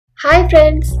Hi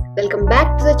friends, welcome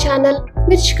back to the channel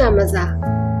Mirch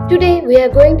Mazah. Today we are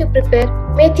going to prepare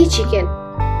Methi Chicken,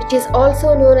 which is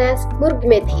also known as Murgh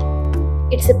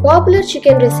Methi. It's a popular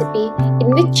chicken recipe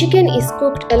in which chicken is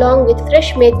cooked along with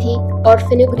fresh methi or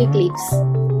fenugreek leaves.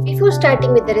 Before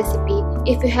starting with the recipe,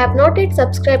 if you have not yet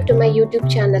subscribed to my YouTube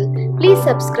channel, please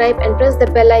subscribe and press the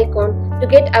bell icon to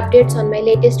get updates on my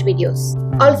latest videos.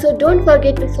 Also, don't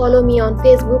forget to follow me on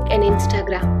Facebook and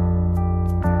Instagram.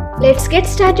 Let's get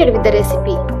started with the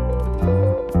recipe.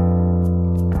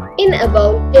 In a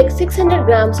bowl, take 600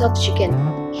 grams of chicken.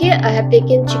 Here I have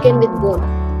taken chicken with bone.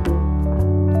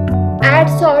 Add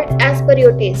salt as per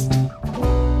your taste.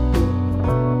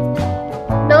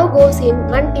 Now goes in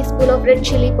 1 teaspoon of red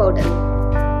chili powder,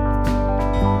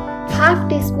 half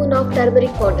teaspoon of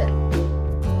turmeric powder,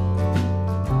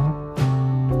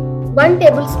 1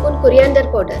 tablespoon coriander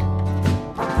powder,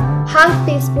 half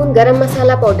teaspoon garam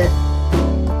masala powder.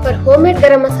 For homemade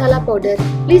garam masala powder,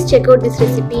 please check out this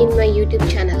recipe in my YouTube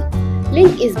channel.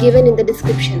 Link is given in the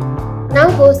description.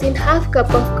 Now goes in half cup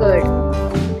of curd,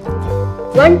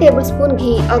 1 tablespoon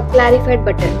ghee or clarified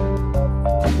butter.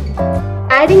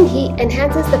 Adding ghee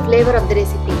enhances the flavor of the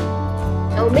recipe.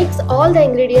 Now mix all the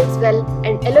ingredients well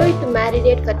and allow it to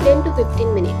marinate for 10 to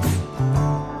 15 minutes.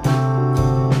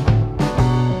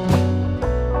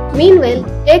 Meanwhile,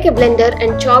 take a blender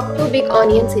and chop 2 big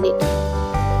onions in it.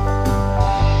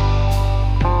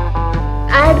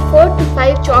 Add 4 to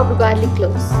 5 chopped garlic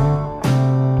cloves,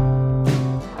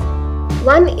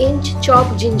 1 inch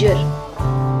chopped ginger.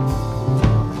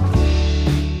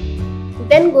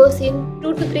 Then goes in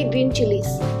 2 to 3 green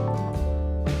chilies.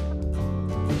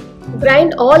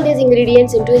 Grind all these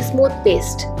ingredients into a smooth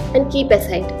paste and keep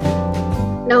aside.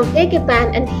 Now take a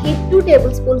pan and heat 2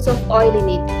 tablespoons of oil in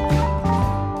it.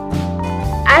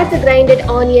 Add the grinded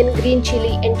onion, green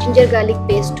chili and ginger garlic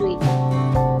paste to it.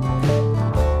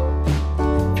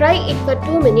 Fry it for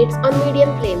 2 minutes on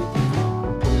medium flame.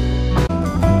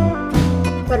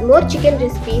 For more chicken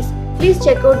recipes, please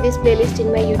check out this playlist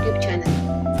in my YouTube channel.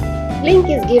 Link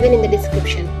is given in the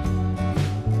description.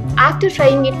 After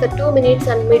frying it for 2 minutes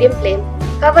on medium flame,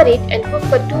 cover it and cook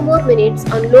for 2 more minutes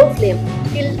on low flame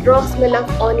till raw smell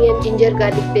of onion, ginger,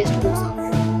 garlic paste goes off.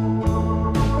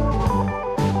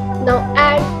 Now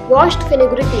add washed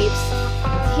fenugreek leaves.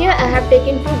 Here I have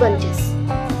taken 2 bunches.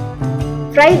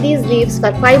 Fry these leaves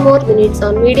for 5 more minutes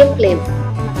on medium flame.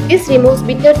 This removes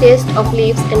bitter taste of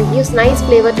leaves and gives nice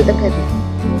flavor to the curry.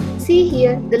 See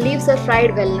here, the leaves are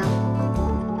fried well now.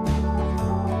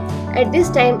 At this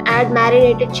time, add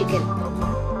marinated chicken.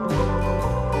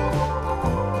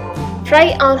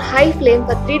 Fry on high flame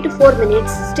for 3 to 4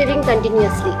 minutes, stirring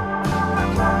continuously.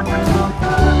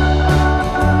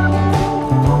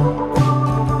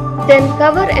 Then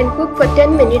cover and cook for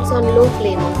 10 minutes on low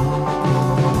flame.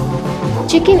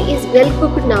 Chicken is well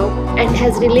cooked now and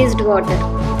has released water.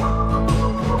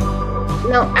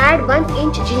 Now add 1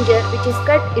 inch ginger which is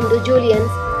cut into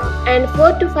juliennes and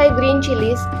 4 to 5 green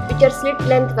chilies which are slit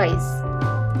lengthwise.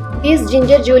 These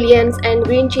ginger juliennes and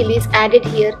green chilies added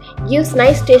here gives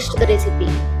nice taste to the recipe.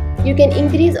 You can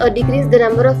increase or decrease the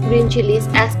number of green chilies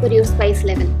as per your spice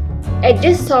level.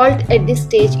 Adjust salt at this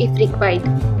stage if required.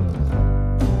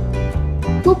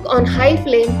 Cook on high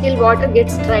flame till water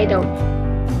gets dried out.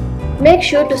 Make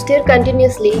sure to stir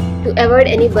continuously to avoid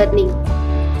any burning.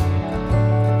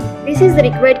 This is the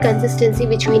required consistency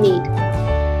which we need.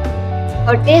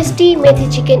 Our tasty Methi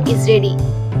chicken is ready.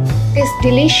 This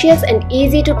delicious and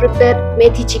easy to prepare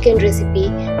Methi chicken recipe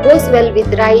goes well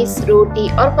with rice,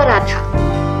 roti or paratha.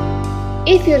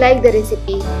 If you like the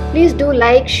recipe, please do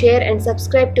like, share and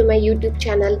subscribe to my YouTube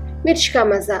channel Mirch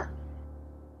Mazah.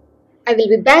 I will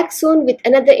be back soon with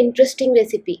another interesting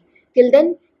recipe. Till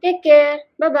then, take care.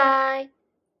 Bye bye.